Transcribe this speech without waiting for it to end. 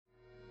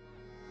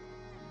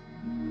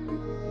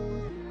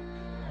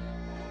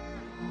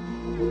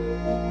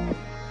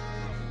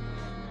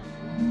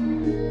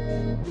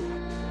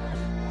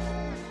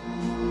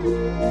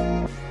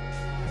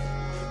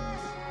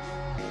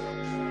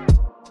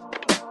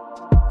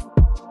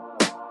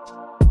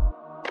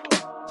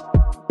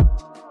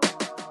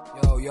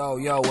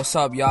Yo, what's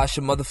up, y'all? It's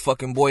your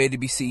motherfucking boy,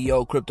 ADB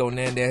CEO, Crypto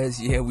Nandez.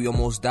 Yeah, we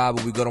almost died,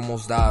 but we gonna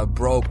almost die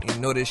broke. You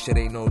know this shit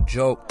ain't no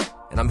joke.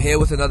 And I'm here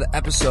with another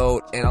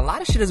episode, and a lot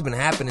of shit has been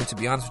happening, to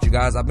be honest with you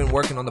guys. I've been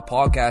working on the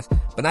podcast,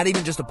 but not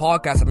even just the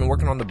podcast. I've been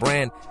working on the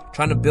brand,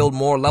 trying to build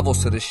more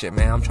levels to this shit,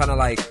 man. I'm trying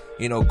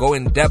to, go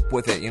in depth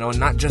with it,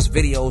 not just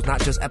videos, not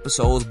just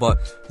episodes, but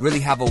really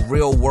have a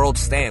real world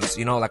stance,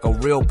 like a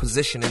real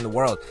position in the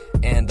world.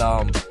 And,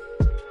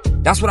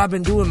 that's what I've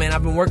been doing, man.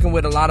 I've been working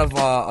with a lot of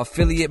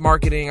affiliate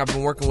marketing. I've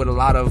been working with a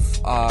lot of,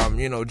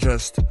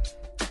 just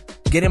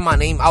getting my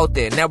name out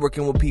there,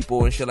 networking with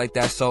people and shit like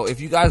that. So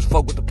if you guys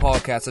fuck with the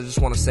podcast, I just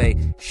want to say,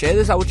 share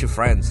this out with your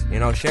friends.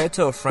 Share it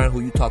to a friend who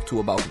you talk to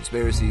about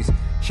conspiracies.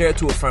 Share it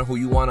to a friend who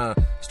you want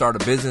to start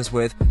a business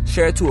with.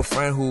 Share it to a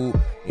friend who,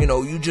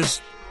 you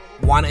just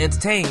want to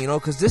entertain,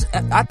 because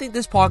I think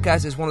this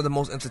podcast is one of the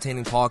most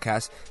entertaining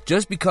podcasts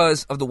just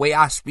because of the way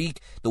I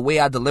speak, the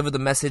way I deliver the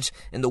message,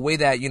 and the way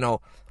that,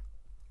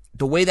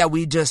 the way that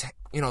we just,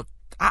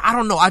 I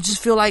don't know. I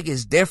just feel like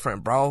it's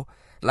different, bro.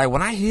 Like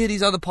when I hear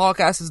these other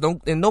podcasts,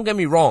 don't get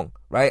me wrong,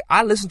 right?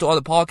 I listen to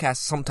other podcasts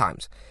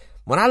sometimes.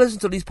 When I listen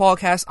to these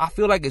podcasts, I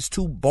feel like it's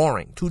too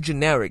boring, too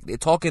generic. They're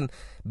talking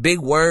big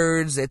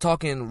words. They're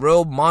talking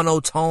real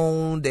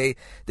monotone.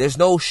 There's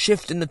no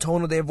shift in the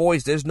tone of their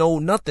voice. There's no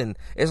nothing.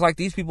 It's like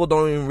these people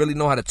don't even really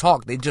know how to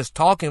talk. They just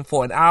talking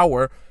for an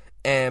hour.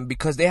 And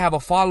because they have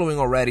a following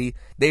already,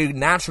 they're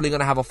naturally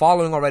going to have a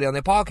following already on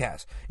their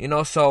podcast,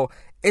 so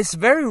it's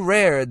very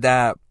rare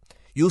that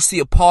you'll see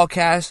a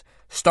podcast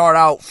start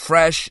out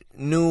fresh,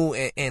 new,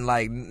 and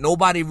like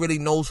nobody really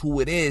knows who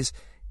it is,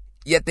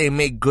 yet they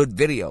make good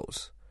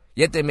videos,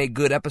 yet they make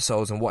good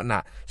episodes and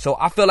whatnot. So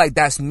I feel like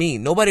that's me.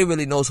 Nobody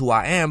really knows who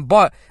I am,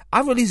 but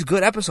I release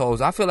good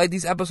episodes. I feel like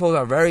these episodes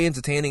are very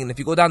entertaining, and if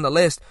you go down the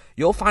list,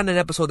 you'll find an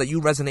episode that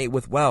you resonate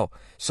with well.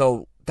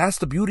 So that's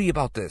the beauty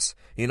about this.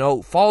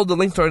 Follow the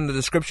links that are in the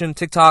description: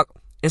 TikTok,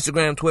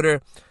 Instagram,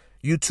 Twitter,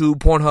 YouTube,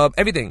 Pornhub,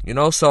 everything,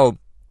 So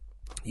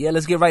yeah,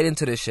 let's get right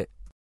into this shit.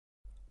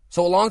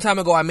 So a long time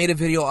ago, I made a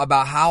video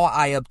about how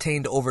I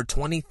obtained over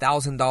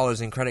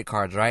 $20,000 in credit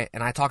cards, right?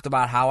 And I talked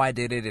about how I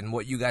did it and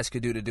what you guys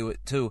could do to do it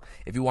too.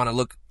 If you want to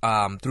look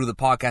through the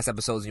podcast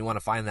episodes and you want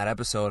to find that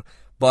episode.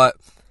 But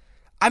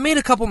I made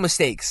a couple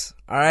mistakes,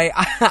 all right?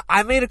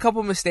 I made a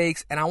couple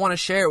mistakes, and I want to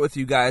share it with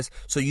you guys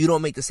so you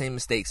don't make the same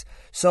mistakes.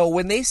 So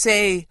when they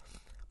say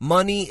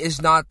money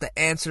is not the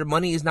answer,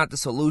 money is not the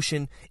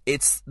solution,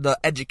 it's the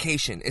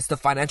education. It's the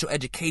financial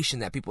education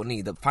that people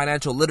need, the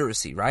financial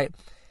literacy, right?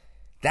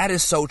 That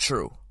is so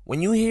true.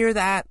 When you hear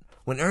that,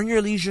 when Earn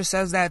Your Leisure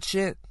says that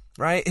shit,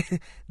 right?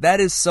 That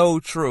is so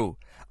true.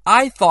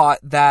 I thought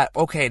that,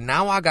 okay,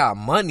 now I got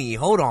money.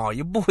 Hold on,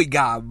 your boy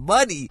got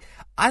money.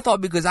 I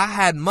thought because I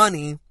had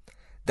money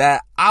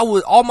that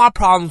all my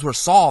problems were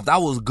solved. I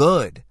was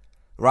good,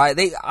 right?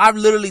 I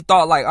literally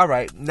thought like, all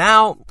right,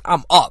 now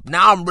I'm up.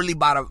 Now I'm really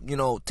about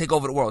to, take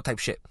over the world type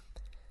shit.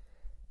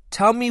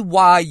 Tell me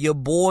why your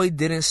boy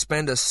didn't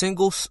spend a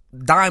single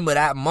dime of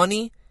that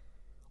money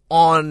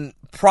on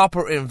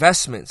proper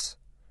investments,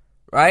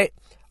 right?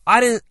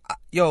 I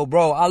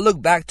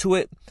look back to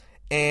it,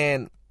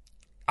 and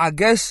I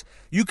guess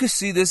you could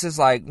see this as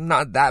like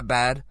not that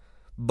bad,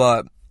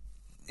 but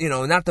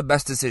not the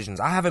best decisions.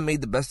 I haven't made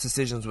the best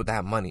decisions with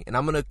that money, and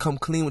I'm going to come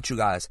clean with you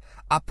guys.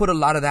 I put a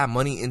lot of that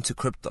money into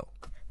crypto.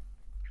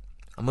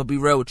 I'm going to be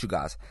real with you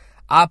guys.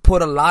 I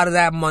put a lot of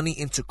that money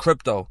into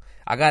crypto.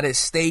 I got it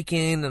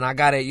staking, and I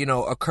got it,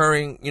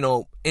 occurring,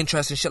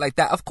 interest and shit like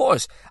that. Of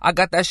course, I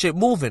got that shit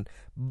moving,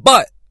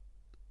 but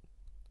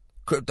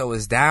crypto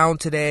is down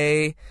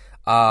today.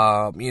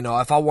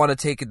 If I want to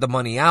take the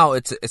money out,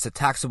 it's a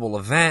taxable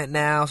event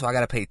now, so I got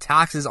to pay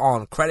taxes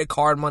on credit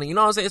card money. You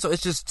know what I'm saying? So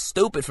it's just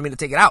stupid for me to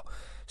take it out.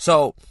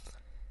 So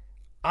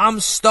I'm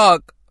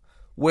stuck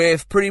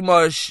with pretty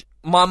much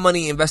my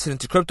money invested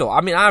into crypto.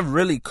 I mean, I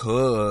really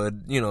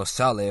could,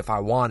 sell it if I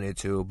wanted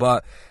to,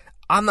 but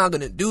I'm not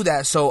going to do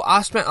that. So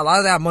I spent a lot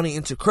of that money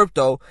into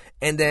crypto,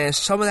 and then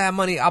some of that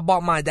money, I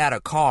bought my dad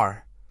a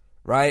car,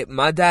 right?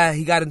 My dad,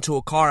 he got into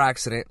a car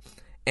accident,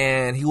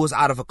 and he was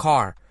out of a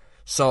car.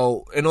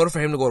 So in order for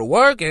him to go to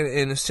work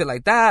and shit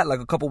like that,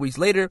 like a couple weeks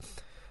later,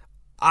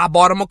 I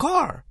bought him a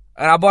car.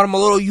 And I bought him a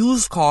little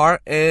used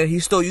car, and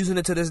he's still using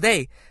it to this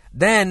day.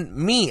 Then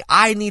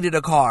I needed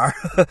a car.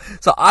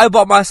 So I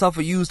bought myself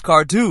a used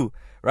car too,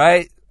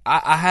 right?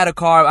 I had a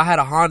car, I had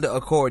a Honda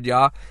Accord,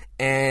 y'all.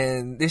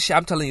 And this shit,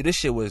 I'm telling you, this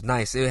shit was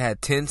nice. It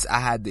had tints, I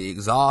had the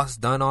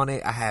exhaust done on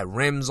it, I had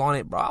rims on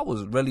it, bro. I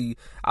was really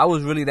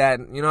that,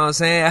 you know what I'm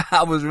saying?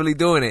 I was really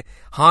doing it.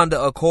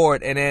 Honda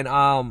Accord. And then,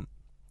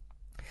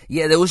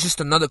 there was just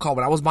another car.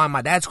 When I was buying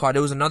my dad's car,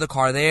 there was another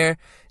car there,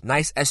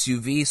 nice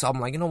SUV. So I'm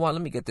like, you know what?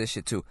 Let me get this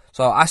shit too.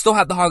 So I still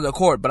have the Honda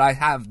Accord, but I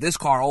have this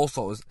car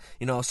also,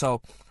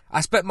 so I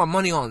spent my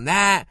money on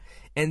that.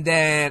 And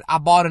then I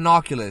bought an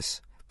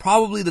Oculus.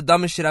 Probably the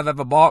dumbest shit I've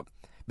ever bought,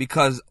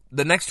 because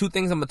the next two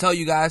things I'm going to tell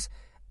you guys,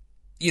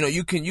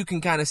 you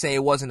can kind of say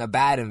it wasn't a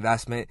bad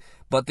investment,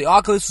 but the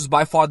Oculus was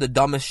by far the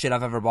dumbest shit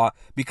I've ever bought,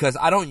 because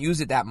I don't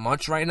use it that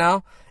much right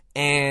now,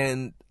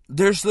 and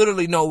there's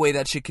literally no way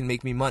that shit can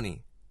make me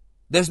money.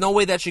 There's no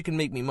way that shit can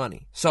make me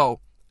money.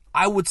 So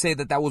I would say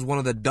that that was one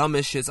of the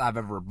dumbest shits I've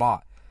ever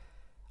bought.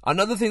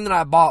 Another thing that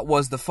I bought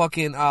was the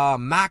fucking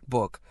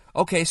MacBook.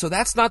 Okay, so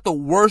that's not the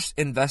worst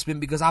investment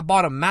because I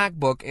bought a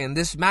MacBook, and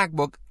this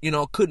MacBook,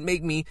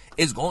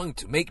 is going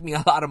to make me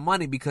a lot of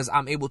money because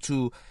I'm able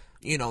to,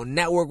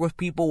 network with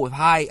people with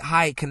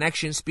high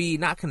connection speed.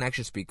 Not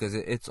connection speed because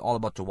it's all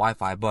about the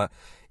Wi-Fi, but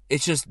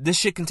it's just, this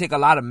shit can take a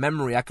lot of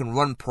memory. I can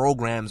run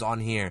programs on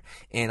here,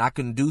 and I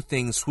can do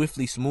things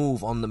swiftly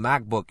smooth on the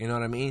MacBook, you know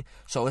what I mean?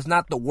 So it's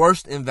not the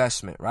worst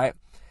investment, right?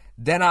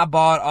 Then I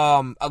bought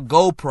a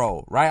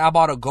GoPro, right? I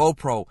bought a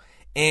GoPro,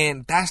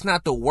 and that's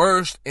not the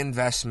worst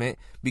investment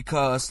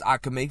because I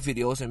can make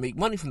videos and make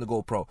money from the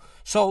GoPro.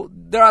 So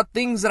there are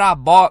things that I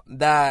bought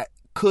that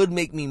could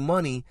make me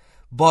money,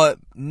 but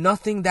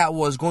nothing that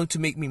was going to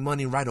make me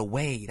money right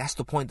away. That's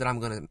the point that I'm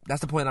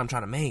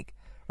trying to make,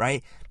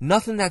 right?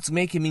 Nothing that's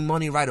making me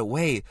money right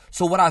away.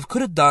 So what I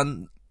could have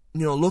done,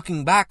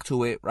 looking back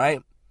to it,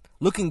 right?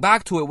 Looking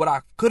back to it, what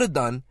I could have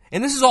done,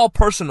 and this is all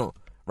personal,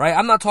 right?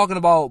 I'm not talking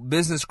about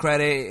business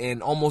credit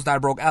and Almost Die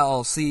Broke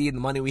LLC and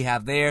the money we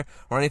have there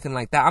or anything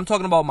like that. I'm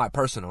talking about my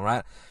personal,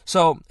 right?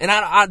 So, and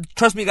I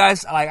trust me,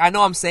 guys, like, I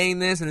know I'm saying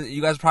this and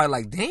you guys are probably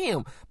like,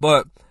 damn,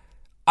 but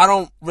I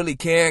don't really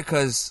care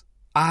because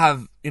I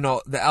have, the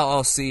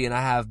LLC and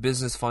I have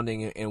business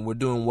funding and we're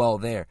doing well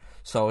there.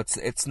 So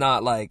it's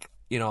not like,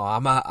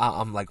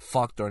 I'm like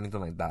fucked or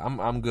anything like that.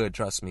 I'm good,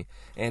 trust me.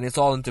 And it's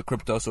all into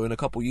crypto. So in a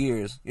couple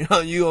years, you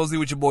gonna see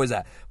what your boy's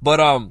at. But,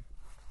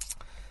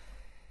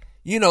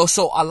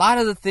 so a lot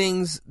of the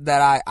things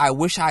that I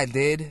wish I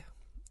did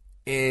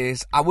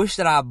is I wish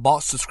that I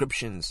bought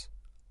subscriptions,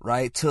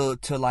 right? To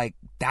like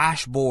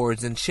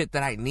dashboards and shit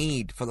that I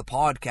need for the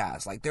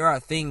podcast. Like there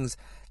are things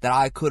that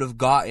I could have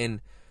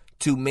gotten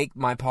to make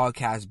my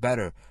podcast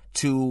better,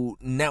 to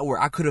network.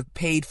 I could have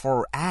paid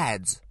for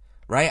ads,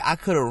 right? I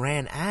could have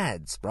ran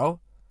ads, bro.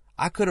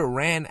 I could have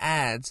ran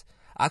ads.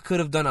 I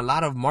could have done a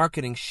lot of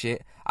marketing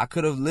shit. I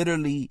could have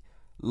literally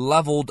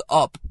leveled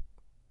up.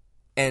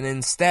 And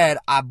instead,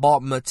 I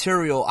bought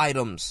material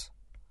items.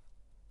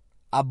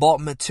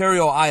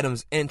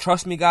 And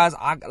trust me, guys,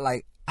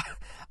 I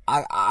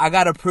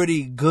got a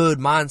pretty good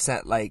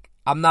mindset. Like,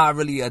 I'm not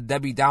really a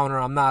Debbie Downer.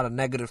 I'm not a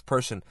negative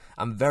person.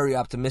 I'm very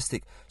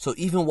optimistic. So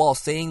even while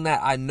saying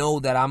that, I know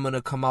that I'm going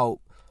to come out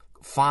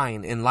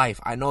fine in life.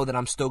 I know that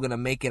I'm still going to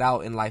make it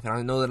out in life. And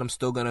I know that I'm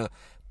still going to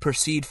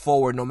proceed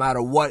forward no matter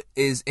what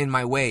is in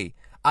my way.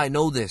 I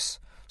know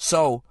this.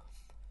 So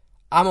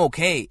I'm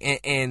okay.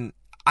 And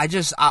I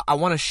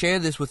want to share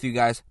this with you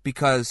guys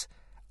because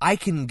I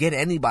can get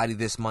anybody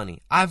this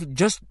money. I've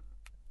just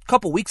a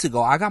couple weeks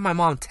ago, I got my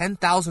mom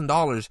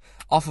 $10,000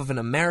 off of an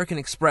American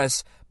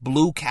Express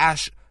Blue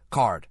Cash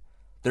card.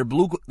 They're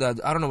blue, I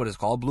don't know what it's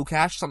called, Blue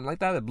Cash, something like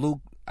that.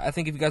 I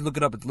think if you guys look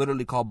it up, it's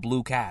literally called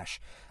Blue Cash.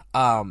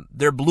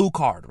 Their blue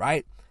card,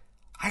 right?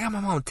 I got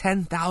my mom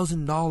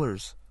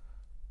 $10,000.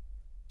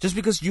 Just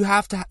because you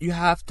have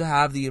to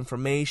have the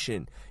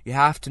information. You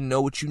have to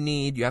know what you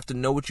need. You have to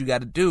know what you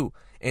got to do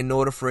in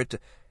order for it to.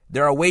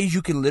 There are ways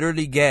you can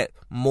literally get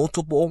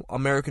multiple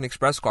American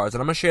Express cards,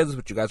 and I'm gonna share this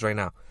with you guys right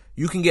now.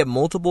 You can get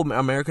multiple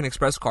American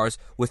Express cards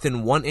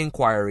within one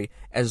inquiry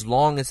as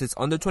long as it's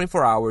under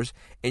 24 hours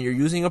and you're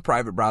using a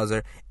private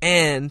browser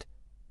and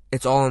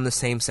it's all in the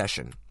same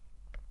session.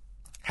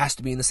 Has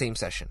to be in the same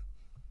session.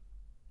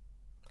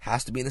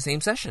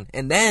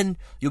 And then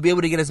you'll be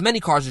able to get as many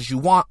cards as you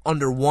want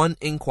under one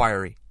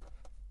inquiry.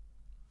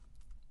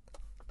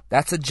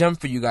 That's a gem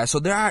for you guys. So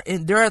there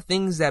are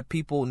things that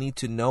people need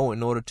to know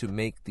in order to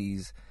make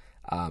these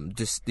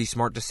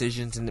smart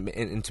decisions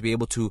and to be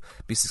able to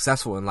be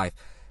successful in life.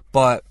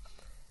 But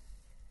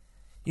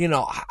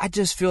I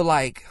just feel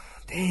like,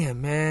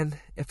 damn, man,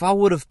 if I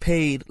would have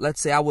paid, let's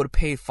say I would have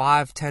paid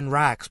 5-10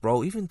 racks,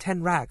 bro, even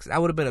 10 racks, that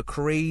would have been a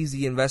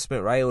crazy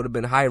investment, right? It would have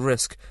been high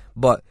risk,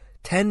 but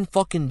 10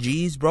 fucking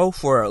G's, bro,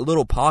 for a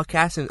little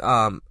podcast and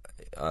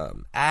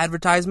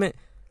advertisement,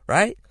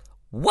 right?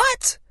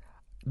 What?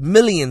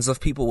 Millions of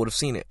people would have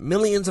seen it.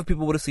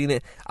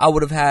 I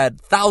would have had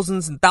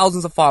thousands and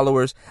thousands of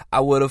followers. I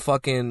would have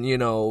fucking,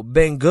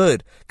 been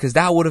good. Because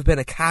that would have been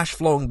a cash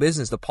flowing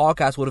business. The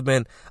podcast would have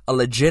been a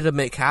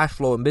legitimate cash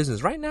flowing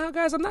business. Right now,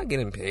 guys, I'm not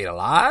getting paid a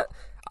lot.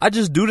 I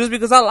just do this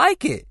because I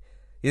like it.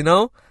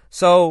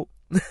 So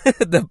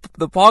the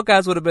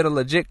podcast would have been a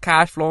legit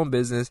cash flowing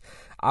business.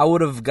 I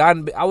could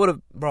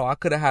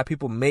have had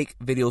people make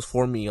videos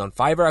for me on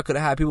Fiverr. I could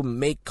have had people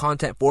make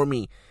content for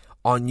me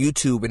on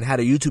YouTube and had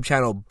a YouTube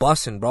channel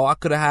busting, bro. I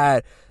could have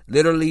had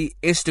literally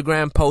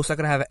Instagram posts. I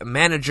could have had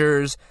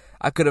managers.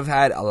 I could have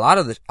had a lot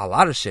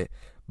of shit.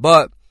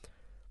 But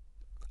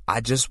I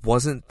just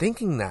wasn't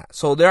thinking that.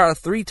 So there are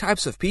three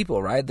types of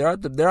people, right? There are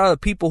the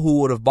people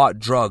who would have bought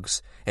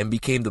drugs and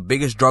became the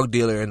biggest drug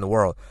dealer in the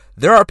world.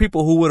 There are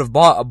people who would have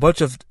bought a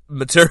bunch of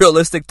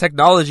materialistic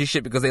technology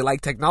shit because they like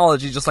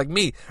technology just like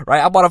me,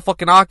 right? I bought a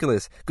fucking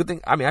Oculus. Good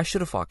thing. I mean, I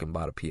should have fucking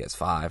bought a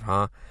PS5,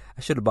 huh?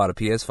 I should have bought a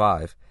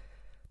PS5.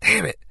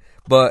 Damn it.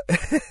 But,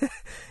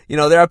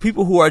 there are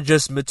people who are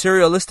just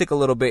materialistic a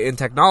little bit in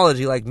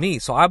technology like me.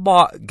 So I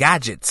bought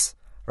gadgets.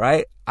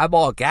 right? I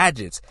bought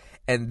gadgets.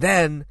 And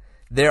then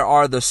there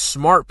are the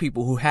smart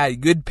people who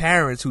had good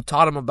parents who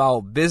taught them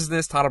about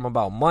business, taught them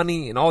about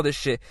money and all this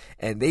shit.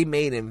 And they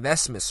made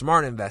investments,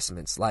 smart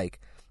investments. Like,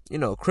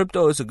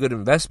 crypto is a good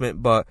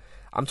investment, but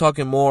I'm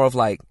talking more of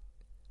like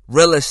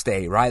real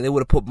estate, right? They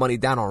would have put money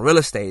down on real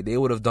estate. They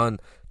would have done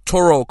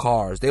Turo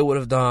cars. They would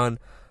have done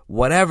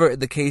whatever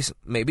the case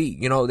may be.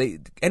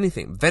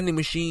 Anything, vending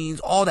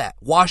machines, all that,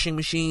 washing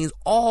machines,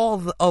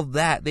 all of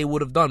that they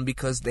would have done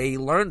because they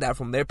learned that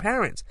from their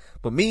parents.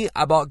 But me,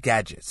 I bought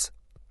gadgets.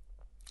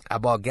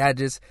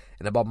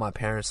 And I bought my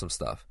parents some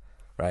stuff,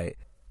 right?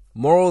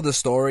 Moral of the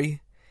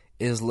story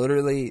is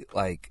literally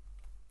like,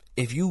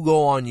 if you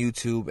go on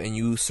YouTube and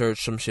you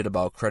search some shit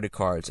about credit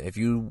cards, if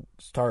you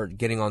start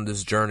getting on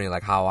this journey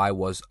like how I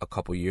was a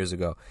couple years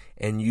ago,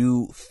 and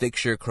you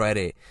fix your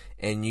credit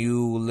and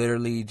you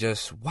literally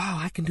just, wow,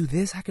 I can do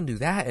this, I can do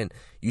that, and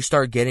you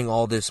start getting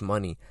all this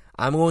money,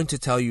 I'm going to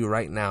tell you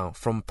right now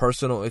from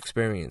personal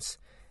experience,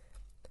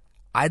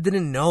 I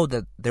didn't know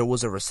that there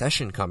was a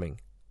recession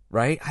coming,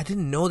 right? I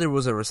didn't know there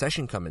was a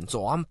recession coming,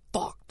 so I'm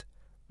fucked,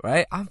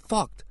 right? I'm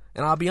fucked.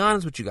 And I'll be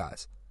honest with you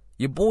guys,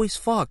 your boy's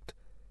fucked.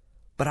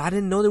 But I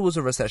didn't know there was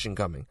a recession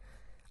coming.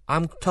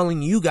 I'm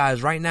telling you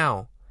guys right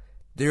now,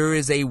 there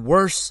is a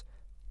worse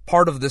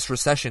part of this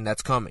recession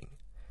that's coming,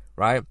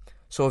 right?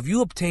 So if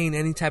you obtain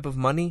any type of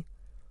money,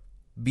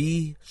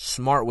 be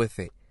smart with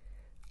it.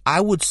 I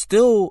would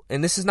still,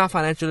 and this is not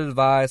financial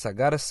advice, I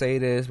gotta say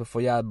this before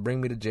y'all bring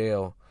me to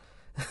jail.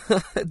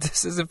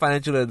 This isn't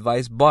financial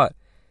advice, but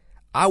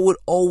I would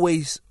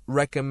always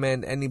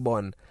recommend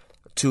anyone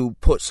to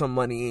put some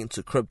money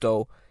into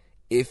crypto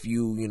if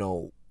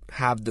you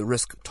have the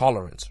risk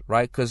tolerance,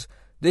 right? Because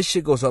this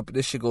shit goes up,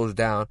 this shit goes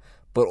down,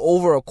 but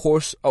over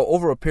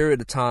a period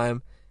of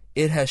time,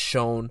 it has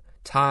shown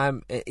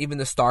time, even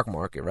the stock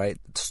market, right?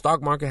 The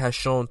stock market has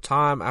shown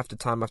time after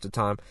time after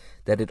time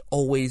that it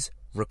always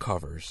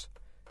recovers.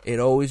 It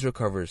always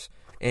recovers.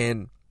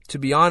 And to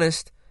be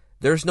honest,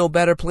 there's no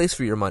better place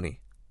for your money.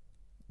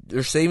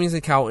 Your savings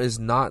account is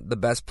not the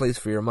best place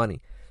for your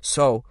money.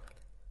 So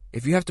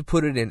if you have to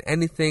put it in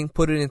anything,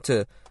 put it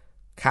into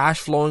cash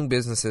flowing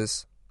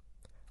businesses,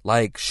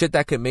 like shit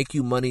that could make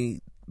you money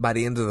by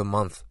the end of the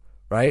month,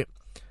 right?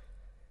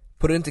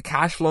 Put it into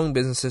cash flowing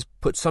businesses,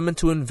 put some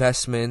into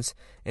investments,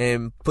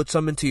 and put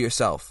some into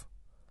yourself.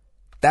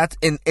 That's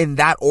in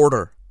that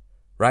order,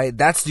 right?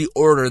 That's the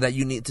order that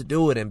you need to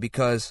do it in,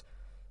 because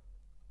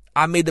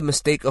I made the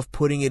mistake of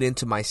putting it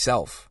into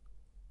myself.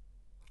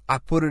 I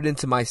put it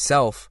into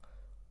myself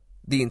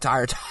the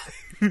entire time.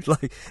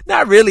 Like,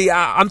 not really.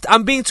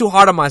 I'm being too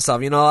hard on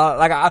myself,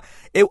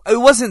 it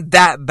wasn't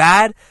that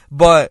bad,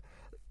 but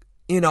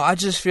I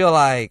just feel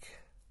like,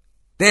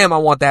 damn, I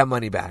want that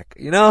money back,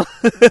 I'm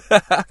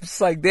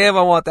just like, damn,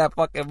 I want that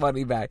fucking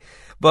money back.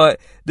 But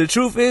the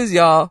truth is,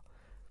 y'all,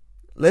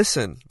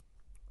 listen,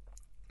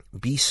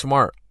 be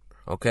smart,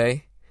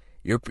 okay?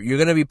 You're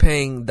going to be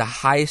paying the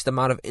highest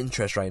amount of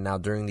interest right now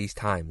during these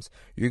times.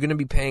 You're going to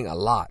be paying a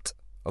lot,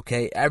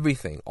 okay?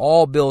 Everything,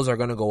 all bills are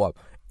going to go up.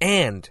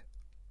 And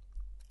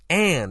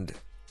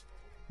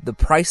the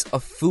price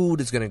of food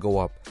is going to go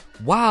up.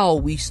 Wow,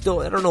 we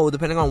still, I don't know,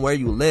 depending on where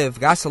you live,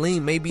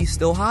 gasoline may be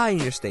still high in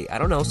your state. I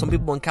don't know. Some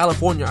people in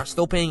California are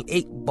still paying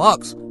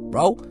 $8,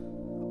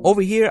 bro.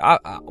 Over here,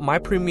 my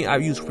premium, I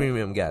use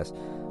premium gas.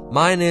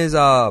 Mine is,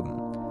 I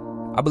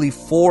believe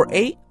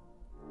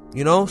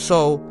 $4.8,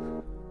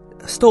 so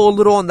still a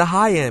little on the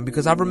high end,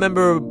 because I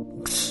remember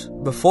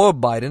before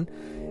Biden,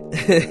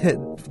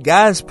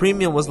 gas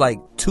premium was like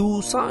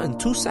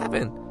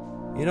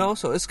 $2.7,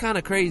 so it's kind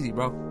of crazy,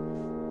 bro.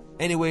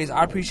 Anyways,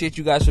 I appreciate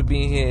you guys for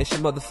being here. It's your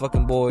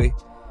motherfucking boy,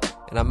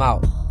 and I'm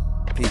out.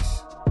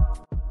 Peace.